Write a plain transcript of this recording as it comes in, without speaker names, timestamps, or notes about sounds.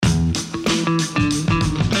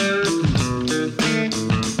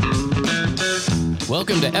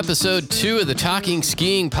Welcome to episode 2 of the Talking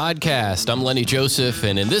Skiing podcast. I'm Lenny Joseph,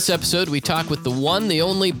 and in this episode, we talk with the one, the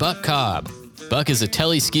only Buck Cobb. Buck is a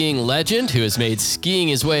tele-skiing legend who has made skiing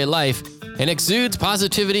his way of life and exudes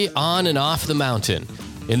positivity on and off the mountain.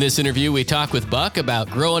 In this interview, we talk with Buck about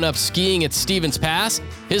growing up skiing at Stevens Pass,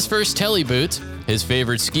 his first tele boots, his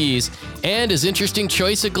favorite skis, and his interesting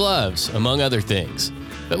choice of gloves, among other things.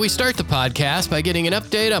 But we start the podcast by getting an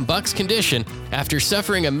update on Buck's condition after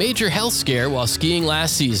suffering a major health scare while skiing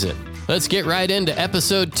last season. Let's get right into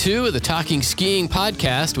episode 2 of the Talking Skiing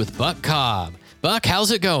podcast with Buck Cobb. Buck,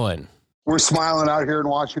 how's it going? We're smiling out here in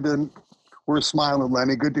Washington. We're smiling,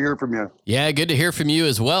 Lenny. Good to hear from you. Yeah, good to hear from you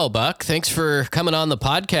as well, Buck. Thanks for coming on the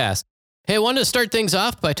podcast. Hey, I wanted to start things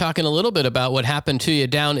off by talking a little bit about what happened to you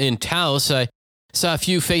down in Taos. I saw a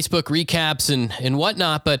few Facebook recaps and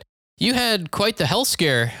whatnot, but you had quite the health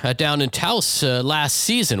scare down in Taos last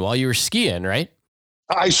season while you were skiing, right?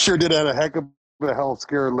 I sure did have a heck of a health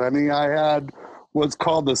scare, Lenny. I had what's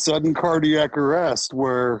called the sudden cardiac arrest,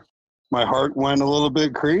 where my heart went a little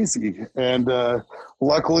bit crazy. And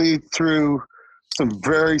luckily, through some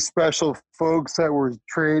very special folks that were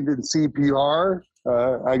trained in CPR,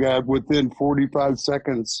 I got within 45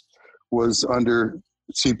 seconds was under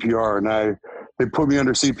CPR. And they put me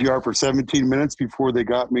under CPR for 17 minutes before they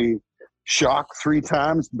got me shocked 3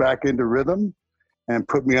 times back into rhythm and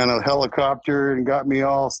put me on a helicopter and got me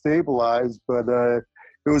all stabilized. But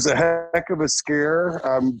it was a heck of a scare.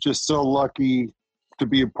 I'm just so lucky to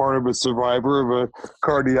be a part of a survivor of a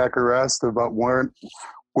cardiac arrest, about where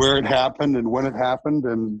it happened and when it happened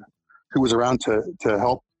and who was around to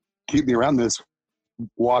help keep me around this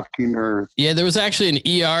walking earth. Yeah, there was actually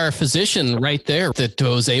an ER physician right there that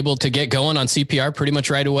was able to get going on CPR pretty much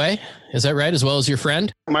right away. Is that right? As well as your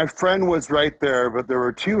friend? My friend was right there, but there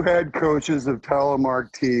were 2 head coaches of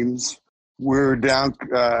telemark teams. We were down.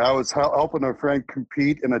 I was helping a friend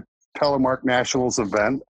compete in a telemark nationals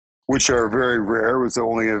event, which are very rare. It was the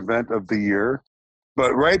only event of the year.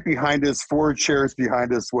 But right behind us, 4 chairs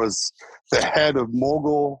behind us, was the head of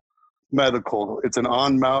Mogul Medical. It's an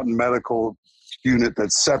on-mountain medical unit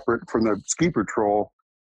that's separate from the ski patrol.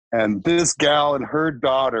 And this gal and her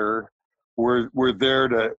daughter were there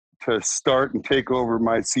to start and take over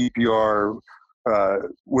my CPR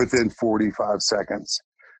within 45 seconds.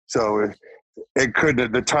 So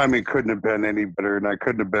the timing couldn't have been any better, and I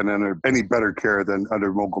couldn't have been in any better care than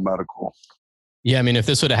under Mogul Medical. Yeah, I mean, if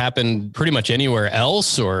this would have happened pretty much anywhere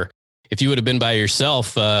else, or if you would have been by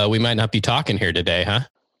yourself, we might not be talking here today, huh?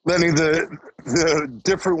 Lenny, the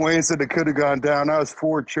different ways that it could have gone down, I was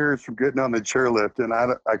 4 chairs from getting on the chairlift, and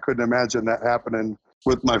I couldn't imagine that happening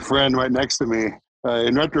with my friend right next to me.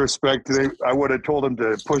 In retrospect, I would have told him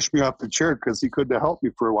to push me off the chair because he couldn't have helped me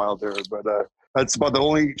for a while there. But that's about the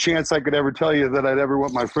only chance I could ever tell you that I'd ever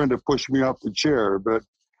want my friend to push me off the chair. But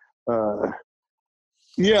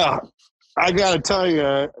yeah, I got to tell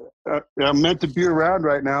you, I'm meant to be around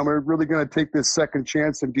right now. I'm really going to take this second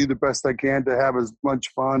chance and do the best I can to have as much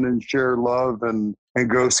fun and share love and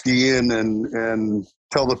go skiing and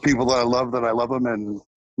tell the people that I love them and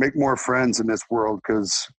make more friends in this world,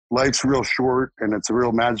 because life's real short and it's a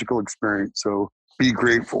real magical experience. So be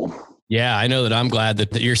grateful. Yeah, I know that I'm glad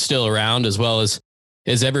that you're still around, as well as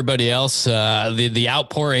everybody else. The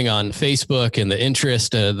outpouring on Facebook and the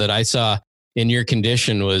interest that I saw in your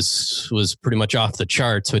condition was pretty much off the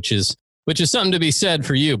charts, which is something to be said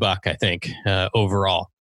for you, Buck, I think, overall.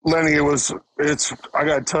 Lenny, I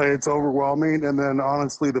got to tell you, it's overwhelming. And then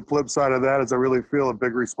honestly, the flip side of that is I really feel a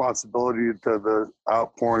big responsibility to the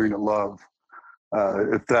outpouring of love,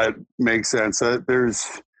 if that makes sense.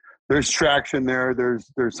 There's traction there.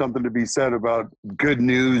 There's something to be said about good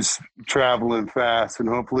news traveling fast, and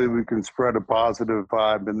hopefully we can spread a positive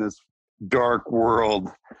vibe in this dark world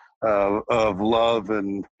of love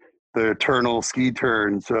and the eternal ski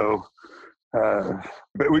turn. So,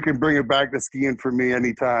 but we can bring it back to skiing for me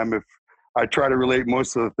anytime. If I try to relate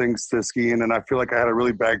most of the things to skiing, and I feel like I had a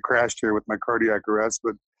really bad crash here with my cardiac arrest,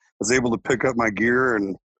 but I was able to pick up my gear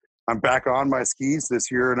and I'm back on my skis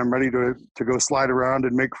this year, and I'm ready to go slide around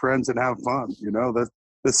and make friends and have fun. You know,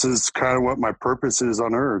 this is kind of what my purpose is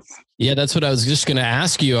on earth. Yeah, that's what I was just going to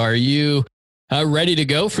ask you. Are you ready to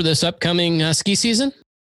go for this upcoming ski season?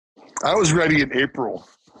 I was ready in April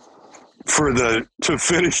to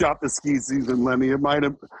finish off the ski season, Lenny. It might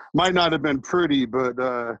not have been pretty,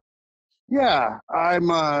 but yeah,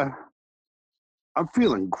 I'm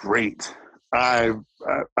feeling great. I'm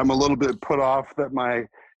a little bit put off that my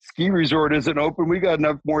ski resort isn't open. We got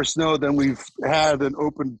enough more snow than we've had and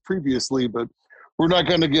opened previously, but we're not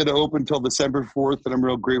going to get it open until December 4th, and I'm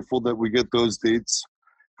real grateful that we get those dates,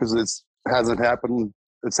 because it hasn't happened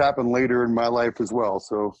it's happened later in my life as well.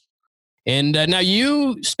 So. And now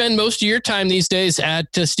you spend most of your time these days at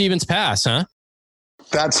Stevens Pass, huh?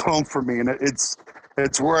 That's home for me, and it's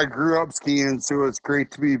where I grew up skiing. So it's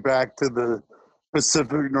great to be back to the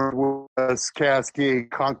Pacific Northwest,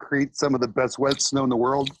 Cascade, concrete, some of the best wet snow in the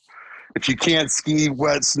world. If you can't ski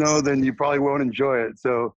wet snow, then you probably won't enjoy it.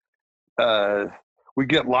 So we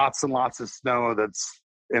get lots and lots of snow.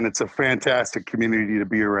 And it's a fantastic community to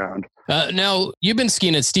be around. Now you've been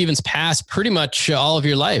skiing at Stevens Pass pretty much all of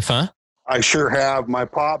your life, huh? I sure have. My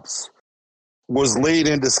pops was late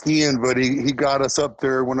into skiing, but he got us up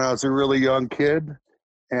there when I was a really young kid.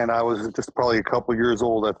 And I was just probably a couple years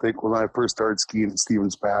old, I think, when I first started skiing at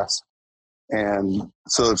Stevens Pass. And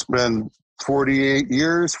so it's been 47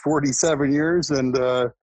 years, and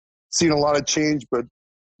seen a lot of change, but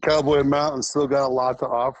Cowboy Mountain still got a lot to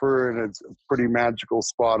offer, and it's a pretty magical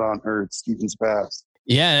spot on Earth, Stevens Pass.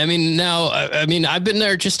 Yeah, I mean, I've been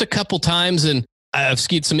there just a couple times, and I've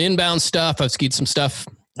skied some inbound stuff. I've skied some stuff,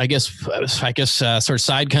 I guess, sort of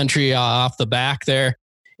side country off the back there.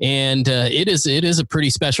 And it is a pretty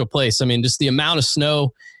special place. I mean, just the amount of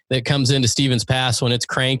snow that comes into Stevens Pass when it's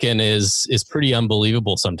cranking is pretty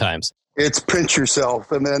unbelievable sometimes. It's pinch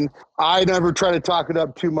yourself. And then I never try to talk it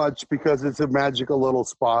up too much because it's a magical little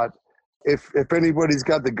spot. If anybody's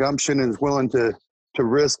got the gumption and is willing to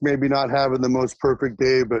risk maybe not having the most perfect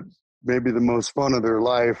day, but maybe the most fun of their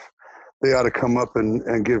life, they ought to come up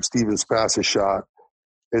and give Stevens Pass a shot.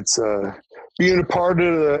 It's being a part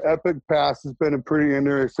of the Epic Pass has been a pretty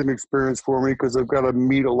interesting experience for me because I've got to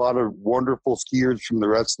meet a lot of wonderful skiers from the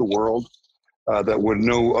rest of the world that would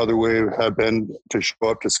no other way have been to show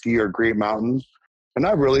up to ski our great mountain. And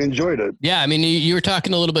I really enjoyed it. Yeah, I mean, you were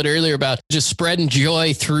talking a little bit earlier about just spreading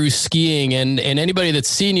joy through skiing, and anybody that's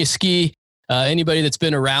seen you ski, anybody that's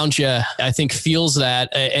been around you, I think feels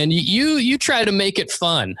that. And you try to make it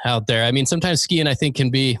fun out there. I mean, sometimes skiing, I think,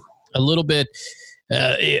 can be a little bit,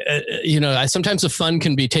 sometimes the fun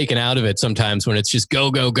can be taken out of it sometimes when it's just go,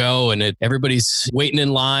 go, go. And everybody's waiting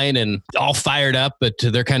in line and all fired up, but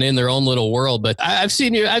they're kind of in their own little world. But I've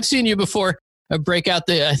seen you before break out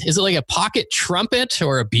is it like a pocket trumpet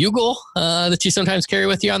or a bugle that you sometimes carry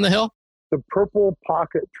with you on the hill? The purple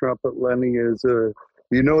pocket trumpet, Lenny, is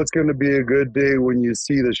it's going to be a good day when you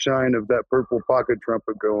see the shine of that purple pocket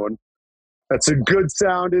trumpet going. That's a good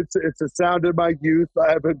sound. It's a sound of my youth.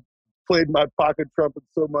 I haven't played my pocket trumpet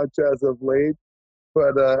so much as of late,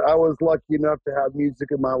 but I was lucky enough to have music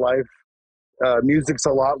in my life. Music's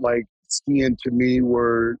a lot like skiing to me,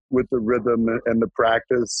 where with the rhythm and the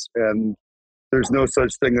practice, and there's no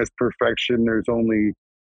such thing as perfection. There's only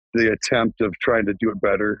the attempt of trying to do it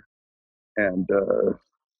better. And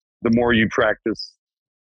the more you practice,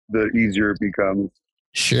 the easier it becomes.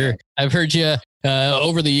 Sure. I've heard you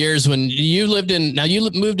over the years when you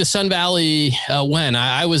moved to Sun Valley when?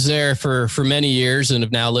 I was there for many years and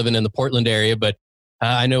have now living in the Portland area, but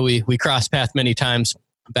I know we crossed paths many times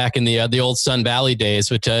back in the old Sun Valley days,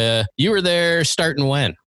 but you were there starting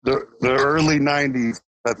when? The early 90s,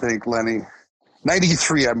 I think, Lenny.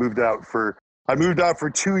 93, I moved out for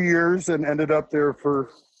 2 years and ended up there for,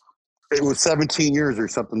 it was 17 years or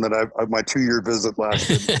something that my 2-year visit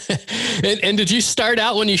lasted. and did you start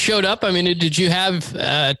out when you showed up? I mean, did you have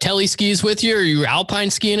tele skis with you, or you were alpine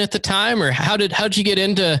skiing at the time, or how'd you get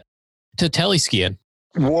into tele skiing?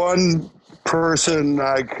 One person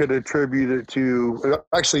I could attribute it to,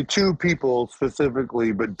 actually two people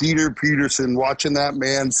specifically, but Dieter Peterson, watching that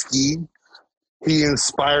man ski, he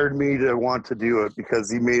inspired me to want to do it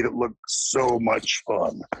because he made it look so much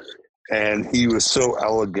fun. And he was so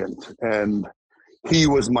elegant, and he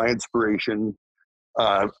was my inspiration.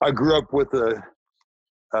 I grew up with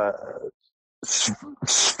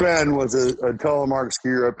Sven was a telemark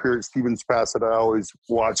skier up here at Stevens Pass that I always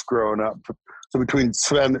watched growing up. So between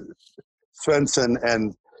Svensson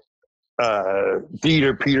and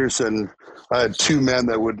Dieter Peterson, I had two men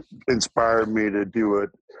that would inspire me to do it.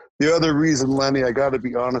 The other reason, Lenny, I got to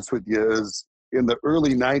be honest with you, is in the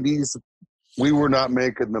early 90s, we were not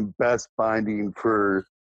making the best binding for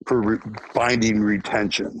binding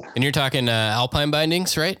retention. And you're talking alpine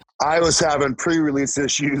bindings, right? I was having pre-release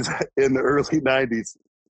issues in the early 90s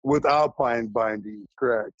with alpine binding,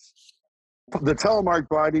 correct. The telemark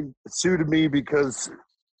binding suited me because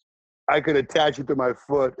I could attach it to my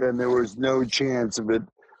foot and there was no chance of it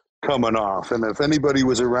coming off. And if anybody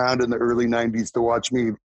was around in the early 90s to watch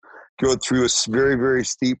me go through a very, very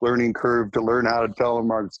steep learning curve to learn how to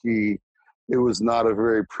telemark ski, it was not a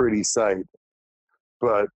very pretty sight.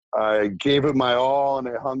 But I gave it my all, and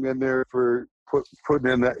I hung in there for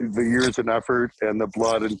putting in the years and effort and the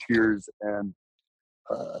blood and tears. And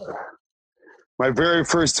my very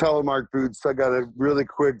first telemark boots, I got a really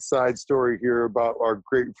quick side story here about our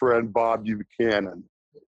great friend Bob Buchanan,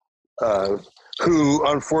 who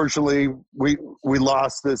unfortunately we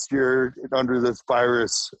lost this year under this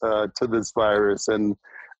virus, to this virus. And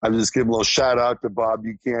I'm just giving a little shout out to Bob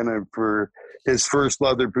Buchanan for his first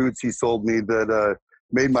leather boots he sold me that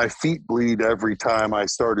made my feet bleed every time I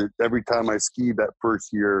skied that first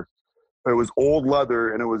year. It was old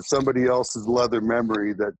leather, and it was somebody else's leather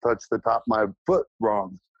memory that touched the top of my foot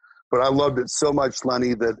wrong. But I loved it so much,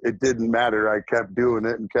 Lenny, that it didn't matter. I kept doing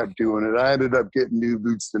it and kept doing it. I ended up getting new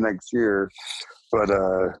boots the next year, but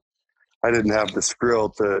I didn't have the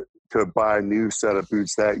skrill to buy a new set of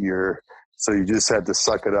boots that year. So you just had to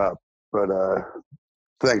suck it up. But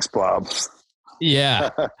thanks, Bob.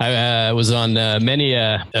 Yeah, I was on many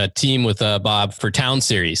a team with Bob for Town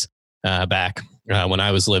Series back when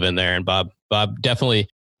I was living there, and Bob definitely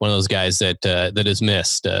one of those guys that is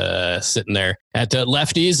missed, sitting there at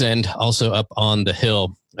Lefties and also up on the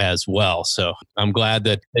hill as well. So I'm glad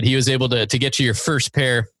that he was able to get you your first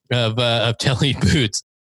pair of tele boots.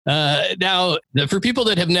 Now, for people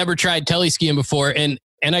that have never tried tele skiing before, and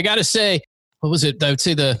I got to say, what was it? I would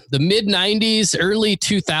say the mid 90s, early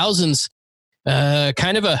 2000s.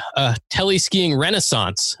 Kind of a tele skiing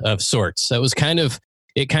renaissance of sorts. That was kind of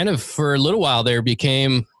for a little while there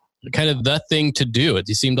became kind of the thing to do. It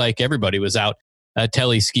seemed like everybody was out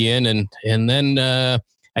tele skiing, and then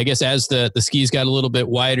I guess as the skis got a little bit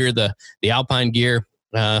wider, the alpine gear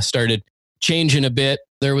started changing a bit.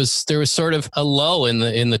 There was sort of a lull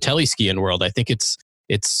in the tele skiing world. I think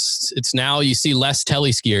it's now you see less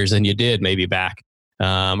tele skiers than you did maybe back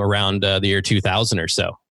around the year 2000 or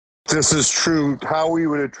so. This is true. How we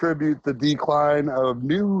would attribute the decline of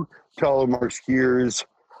new telemark skiers,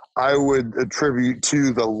 I would attribute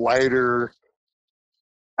to the lighter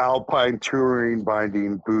alpine touring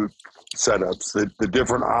binding boot setups, the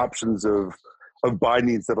different options of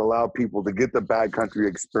bindings that allow people to get the backcountry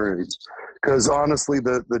experience. Because honestly,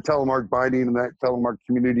 the telemark binding and that telemark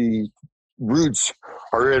community roots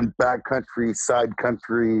are in backcountry, side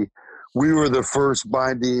country. We were the first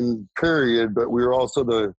binding period, but we were also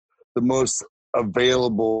the most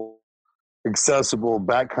available, accessible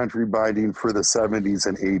backcountry binding for the 70s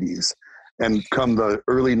and 80s. And come the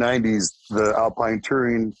early 90s, the alpine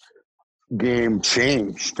touring game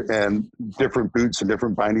changed, and different boots and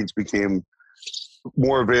different bindings became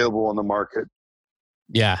more available on the market.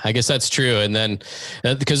 Yeah, I guess that's true. And then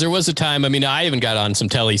because there was a time, I mean, I even got on some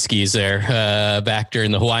tele skis there back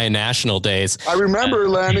during the Hawaiian National days. I remember,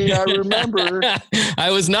 Lanny, I remember.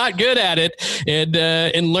 I was not good at it. And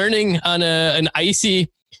in learning on an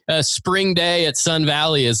icy spring day at Sun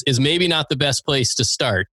Valley is maybe not the best place to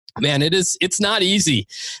start. Man, it's not easy.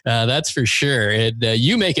 That's for sure. And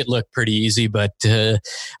you make it look pretty easy, but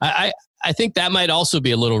I think that might also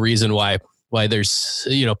be a little reason why there's,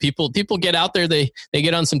 people get out there, they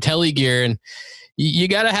get on some tele gear, and you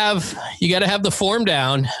gotta have the form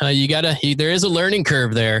down. There is a learning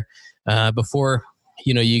curve there before,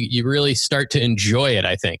 you really start to enjoy it,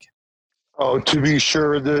 I think. Oh, to be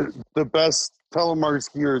sure, the best telemark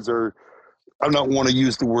skiers are, I don't want to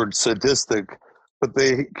use the word sadistic, but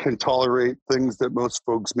they can tolerate things that most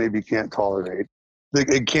folks maybe can't tolerate.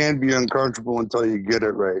 It can be uncomfortable until you get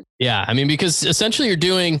it right. Yeah, I mean, because essentially you're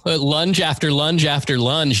doing lunge after lunge after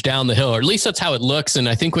lunge down the hill, or at least that's how it looks. And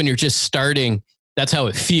I think when you're just starting, that's how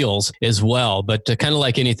it feels as well. But kind of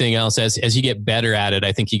like anything else, as you get better at it,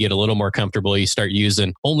 I think you get a little more comfortable. You start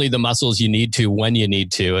using only the muscles you need to when you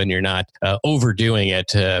need to, and you're not overdoing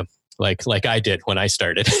it. Like I did when I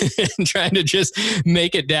started trying to just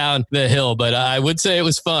make it down the hill. But I would say it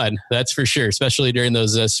was fun. That's for sure, especially during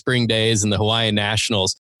those spring days and the Hawaiian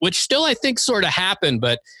Nationals, which still I think sort of happened.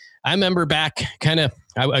 But I remember back kind of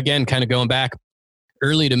going back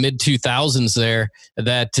early to mid 2000s there,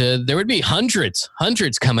 that there would be hundreds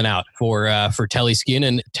coming out for tele skiing,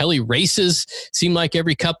 and tele races seemed like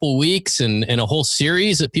every couple weeks, and a whole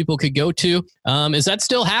series that people could go to. Is that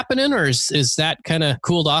still happening, or is that kind of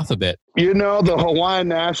cooled off a bit? The Hawaiian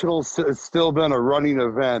Nationals has still been a running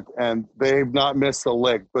event, and they've not missed a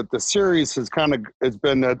lick, but the series it's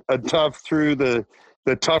been a tough through the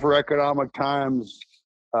tougher economic times.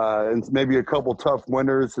 And maybe a couple tough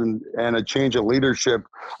winters and a change of leadership.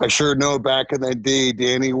 I sure know back in the day,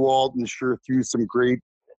 Danny Walton sure threw some great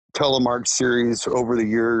telemark series over the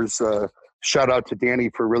years. Shout out to Danny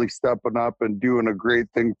for really stepping up and doing a great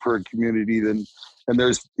thing for a community. And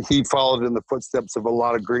he followed in the footsteps of a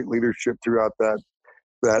lot of great leadership throughout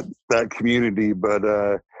that community. But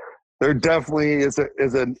there definitely is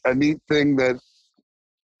a neat thing that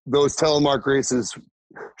those telemark races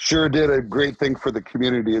sure did a great thing for the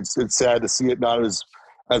community. It's sad to see it not as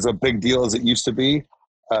a big deal as it used to be.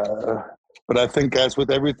 But I think as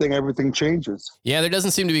with everything changes. Yeah, there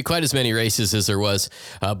doesn't seem to be quite as many races as there was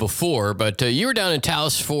before. But you were down in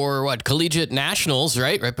Taos for collegiate nationals,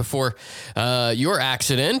 right? Right before your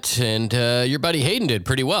accident, and your buddy Hayden did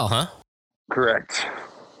pretty well, huh? Correct.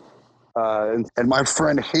 And my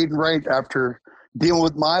friend Hayden Wright, after dealing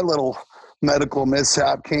with my little medical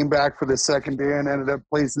mishap, came back for the second day and ended up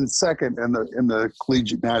placing second in the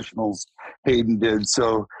collegiate nationals. Hayden did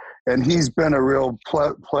so. And he's been a real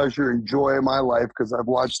pleasure and joy in my life because I've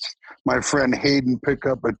watched my friend Hayden pick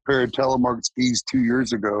up a pair of telemark skis 2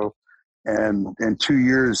 years ago, and in 2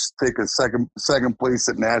 years take a second place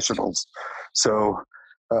at nationals. So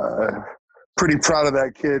pretty proud of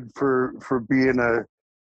that kid for being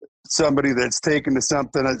somebody that's taken to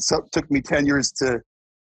something that took me 10 years to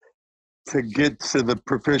get to the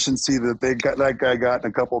proficiency that guy got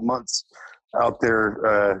in a couple of months out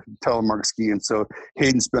there telemark skiing. So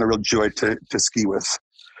Hayden's been a real joy to ski with.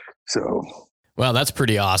 So, well, that's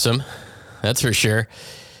pretty awesome. That's for sure.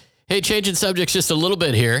 Hey, changing subjects just a little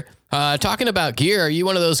bit here. Talking about gear, are you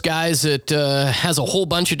one of those guys that has a whole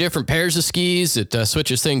bunch of different pairs of skis that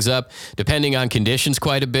switches things up depending on conditions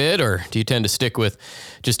quite a bit, or do you tend to stick with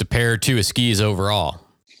just a pair or two of skis overall?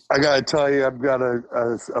 I got to tell you, I've got a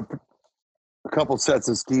couple sets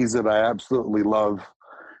of skis that I absolutely love.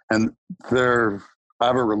 And I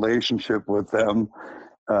have a relationship with them,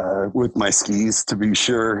 with my skis, to be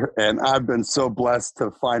sure. And I've been so blessed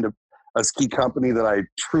to find a ski company that I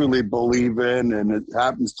truly believe in. And it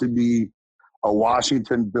happens to be a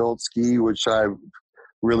Washington-built ski, which I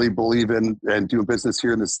really believe in and do business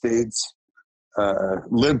here in the States.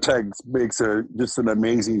 Libtech makes just an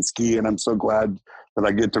amazing ski, and I'm so glad that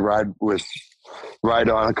I get to ride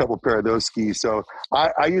on a couple pair of those skis. So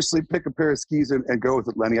I usually pick a pair of skis and go with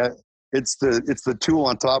it, Lenny. It's the tool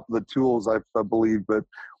on top of the tools, I believe. But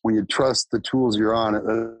when you trust the tools you're on,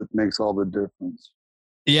 it makes all the difference.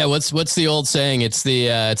 Yeah, what's the old saying? It's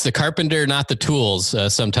the carpenter, not the tools.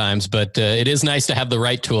 Sometimes, but it is nice to have the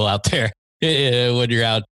right tool out there when you're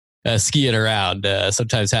out skiing around.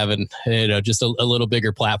 Sometimes having just a little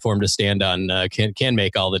bigger platform to stand on can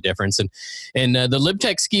make all the difference. And the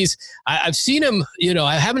Libtech skis, I've seen them.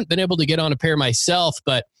 I haven't been able to get on a pair myself,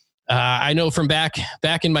 but I know from back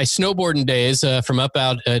in my snowboarding days, from up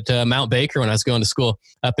out at Mount Baker when I was going to school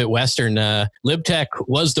up at Western, Libtech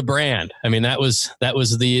was the brand. I mean, that was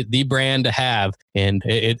the brand to have, and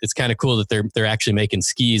it's kind of cool that they're actually making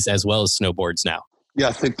skis as well as snowboards now. Yeah,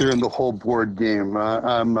 I think they're in the whole board game.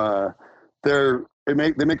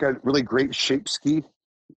 They make a really great shape ski,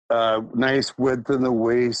 nice width in the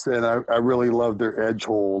waist, and I really love their edge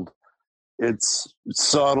hold. It's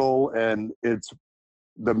subtle, and it's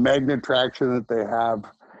the magnet traction that they have.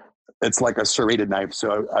 It's like a serrated knife,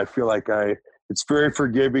 so I feel like it's very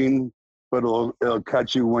forgiving, but it'll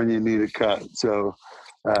cut you when you need it cut. So,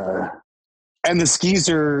 and the skis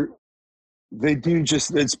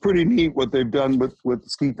it's pretty neat what they've done with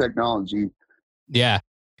ski technology. Yeah.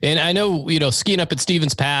 And I know, skiing up at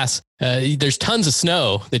Stevens Pass, there's tons of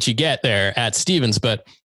snow that you get there at Stevens, but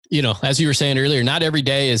as you were saying earlier, not every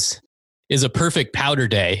day is a perfect powder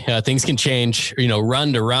day. Things can change,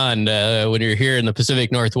 run to run, when you're here in the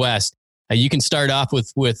Pacific Northwest. You can start off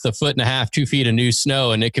with a foot and a half, 2 feet of new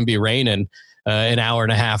snow, and it can be raining an hour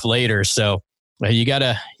and a half later. So you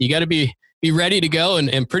gotta be ready to go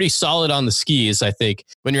and pretty solid on the skis, I think,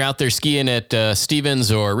 when you're out there skiing at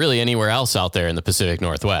Stevens or really anywhere else out there in the Pacific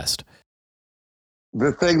Northwest.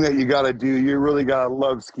 The thing that you got to do, you really got to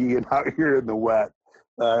love skiing out here in the wet.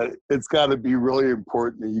 It's got to be really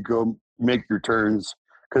important that you go make your turns,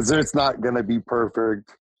 because it's not going to be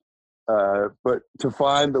perfect. But to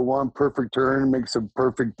find the one perfect turn makes a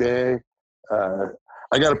perfect day.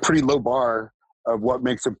 I got a pretty low bar of what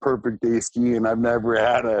makes a perfect day skiing. I've never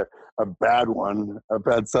had a bad one. I've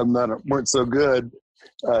had some that weren't so good,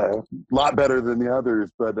 a lot better than the others,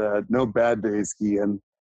 but no bad day skiing.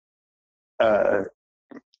 A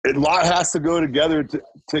lot has to go together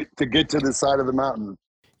to get to the side of the mountain.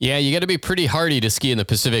 Yeah, you got to be pretty hardy to ski in the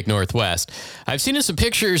Pacific Northwest. I've seen some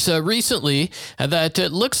pictures recently that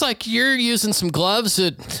it looks like you're using some gloves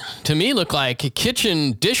that, to me, look like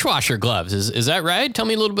kitchen dishwasher gloves. Is that right? Tell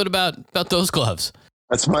me a little bit about those gloves.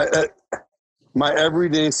 That's my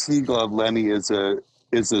everyday ski glove, Lenny, is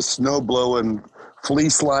a snow blowing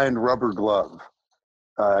fleece lined rubber glove.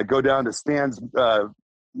 I go down to Stan's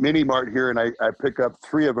Mini Mart here, and I pick up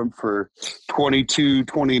 3 of them for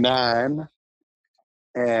 $22.29.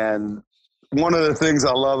 And one of the things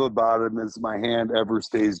I love about them is my hand ever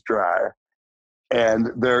stays dry. and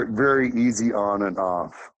they're very easy on and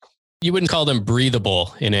off. You wouldn't call them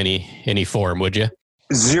breathable in any form, would you?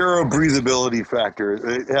 Zero breathability factor.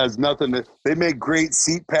 It has nothing to, they make great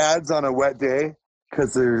seat pads on a wet day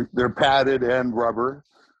because they're padded and rubber.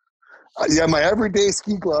 Yeah, my everyday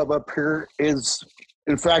ski glove up here is,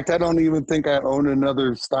 in fact, I don't even think I own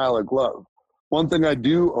another style of glove. One thing I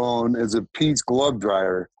do own is a Pete's glove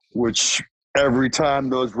dryer, which every time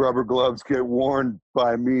those rubber gloves get worn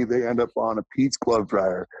by me, they end up on a Pete's glove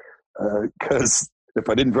dryer. Because if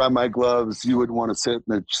I didn't dry my gloves, you wouldn't want to sit in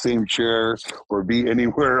the same chair or be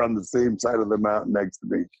anywhere on the same side of the mountain next to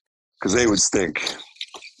me because they would stink.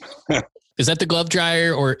 Is that the glove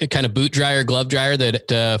dryer or kind of boot dryer, glove dryer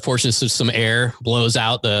that forces some air, blows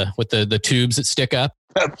out with the tubes that stick up?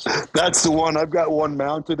 That's the one. I've got one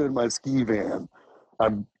mounted in my ski van.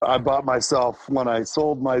 I bought myself, when I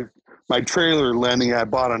sold my trailer, Lenny, I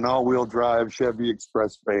bought an all-wheel drive Chevy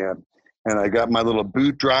Express van. And I got my little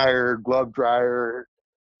boot dryer, glove dryer.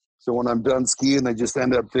 So when I'm done skiing, they just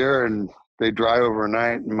end up there and they dry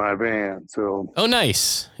overnight in my van. So. Oh,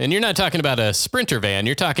 nice. And you're not talking about a Sprinter van.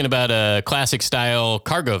 You're talking about a classic style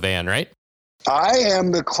cargo van, right? I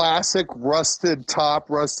am the classic rusted top,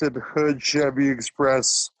 rusted hood Chevy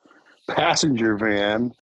Express passenger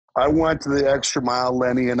van. I went to the extra mile,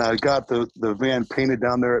 Lenny, and I got the van painted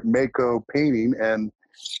down there at Mako Painting, and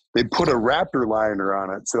they put a Raptor liner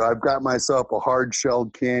on it. So I've got myself a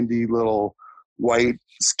hard-shelled candy little white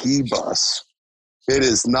ski bus. It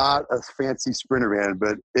is not a fancy Sprinter van,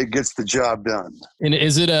 but it gets the job done. And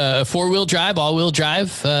is it a four-wheel drive, all-wheel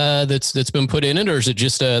drive that's been put in it, or is it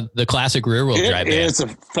just the classic rear-wheel drive van? It's a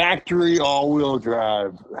factory all-wheel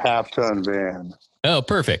drive half-ton van. Oh,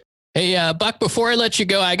 perfect. Hey, Buck, before I let you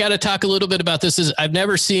go, I got to talk a little bit about this. I've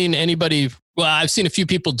never seen anybody, well, I've seen a few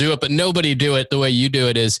people do it, but nobody do it the way you do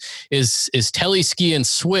it is tele-ski and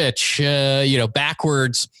switch,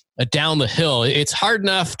 backwards down the hill. It's hard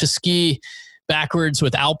enough to ski backwards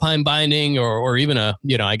with alpine binding or even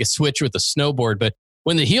I guess switch with a snowboard. But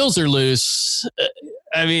when the heels are loose,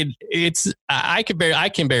 I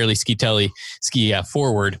can barely ski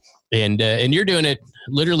forward, and you're doing it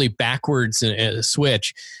literally backwards and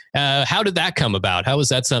switch. How did that come about? How was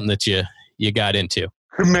that something that you got into?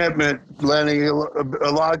 Commitment, Lenny, a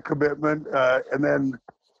lot of commitment. And then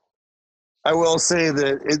I will say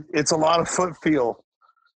that it's a lot of foot feel.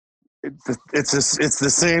 It's the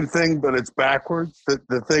same thing, but it's backwards.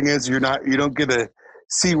 The thing is, you don't get to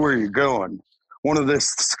see where you're going. One of the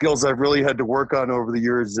skills I've really had to work on over the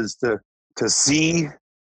years is to see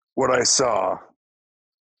what I saw,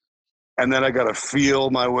 and then I got to feel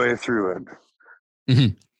my way through it.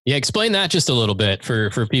 Mm-hmm. Yeah, explain that just a little bit for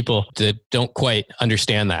people that don't quite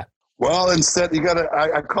understand that. Well, instead, you got to,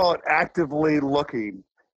 I call it actively looking,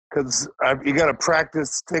 because you got to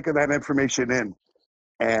practice taking that information in.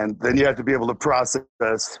 And then you have to be able to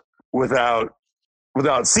process without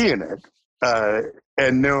seeing it,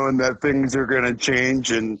 and knowing that things are going to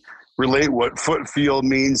change and relate what foot feel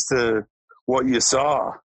means to what you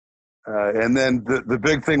saw. And then the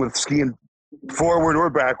big thing with skiing forward or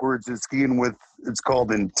backwards is skiing with, it's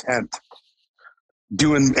called intent.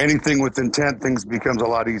 Doing anything with intent, things becomes a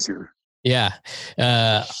lot easier. Yeah.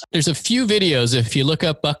 There's a few videos. If you look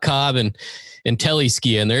up Buck Cobb and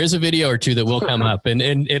tele-ski, and there is a video or two that will come up and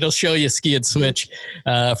it'll show you ski and switch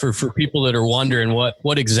for people that are wondering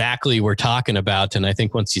what exactly we're talking about. And I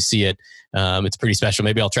think once you see it, it's pretty special.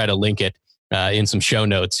 Maybe I'll try to link it in some show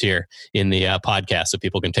notes here in the podcast so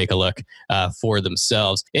people can take a look for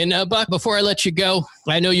themselves. And Buck, before I let you go,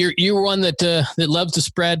 I know you're one that loves to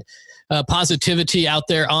spread positivity out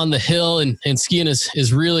there on the hill, and skiing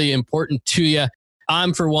is really important to you.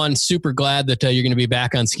 I'm, for one, super glad that you're going to be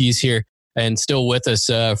back on skis here and still with us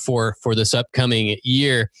for this upcoming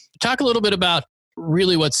year. Talk a little bit about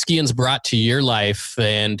really what skiing's brought to your life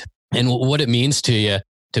and what it means to you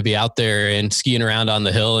to be out there and skiing around on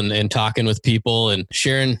the hill and talking with people and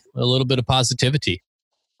sharing a little bit of positivity.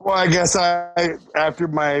 Well, I guess after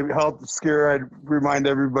my health scare, I'd remind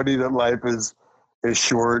everybody that life is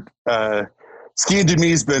short. Skiing to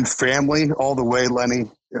me has been family all the way, Lenny.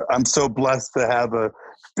 I'm so blessed to have a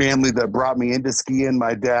family that brought me into skiing.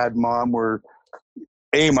 My dad, mom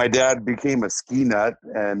my dad became a ski nut,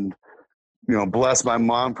 and, bless my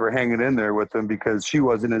mom for hanging in there with him, because she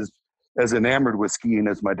wasn't as enamored with skiing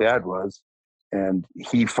as my dad was. And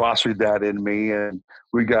he fostered that in me. And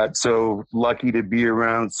we got so lucky to be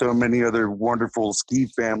around so many other wonderful ski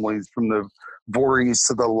families, from the Voorhees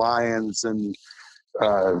to the Lions, and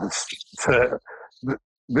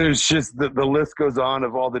there's just the list goes on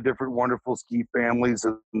of all the different wonderful ski families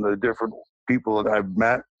and the different people that I've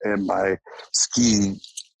met in my ski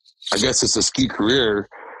I guess it's a ski career.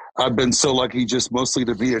 I've been so lucky just mostly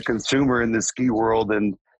to be a consumer in the ski world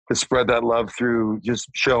and to spread that love through just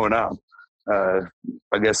showing up.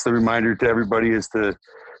 I guess the reminder to everybody is to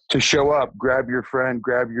show up, grab your friend,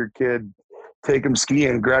 grab your kid, take them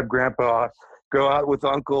skiing, grab grandpa, go out with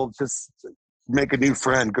uncle, just make a new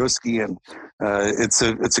friend, go skiing. It's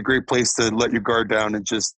a great place to let your guard down and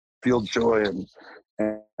just feel joy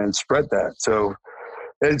and spread that. So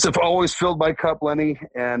it's always filled my cup, Lenny,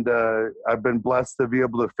 and I've been blessed to be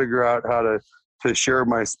able to figure out how to share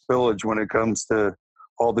my spillage when it comes to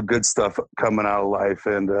all the good stuff coming out of life.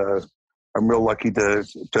 And I'm real lucky to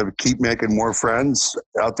keep making more friends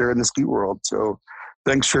out there in the ski world. So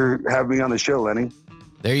thanks for having me on the show, Lenny.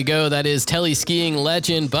 There you go. That is tele-skiing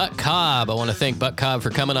legend Buck Cobb. I want to thank Buck Cobb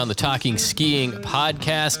for coming on the Talking Skiing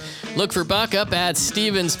podcast. Look for Buck up at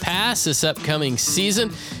Stevens Pass this upcoming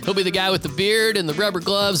season. He'll be the guy with the beard and the rubber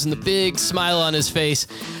gloves and the big smile on his face.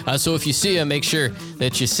 So if you see him, make sure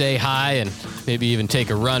that you say hi and maybe even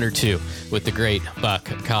take a run or two with the great Buck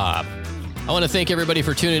Cobb. I want to thank everybody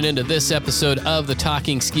for tuning into this episode of the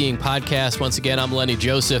Talking Skiing podcast. Once again, I'm Lenny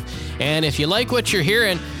Joseph. And if you like what you're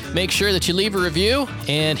hearing, make sure that you leave a review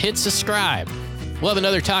and hit subscribe. We'll have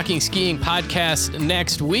another Talking Skiing podcast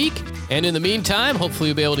next week. And in the meantime, hopefully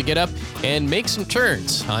you'll be able to get up and make some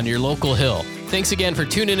turns on your local hill. Thanks again for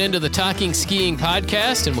tuning into the Talking Skiing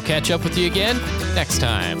podcast, and we'll catch up with you again next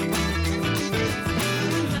time.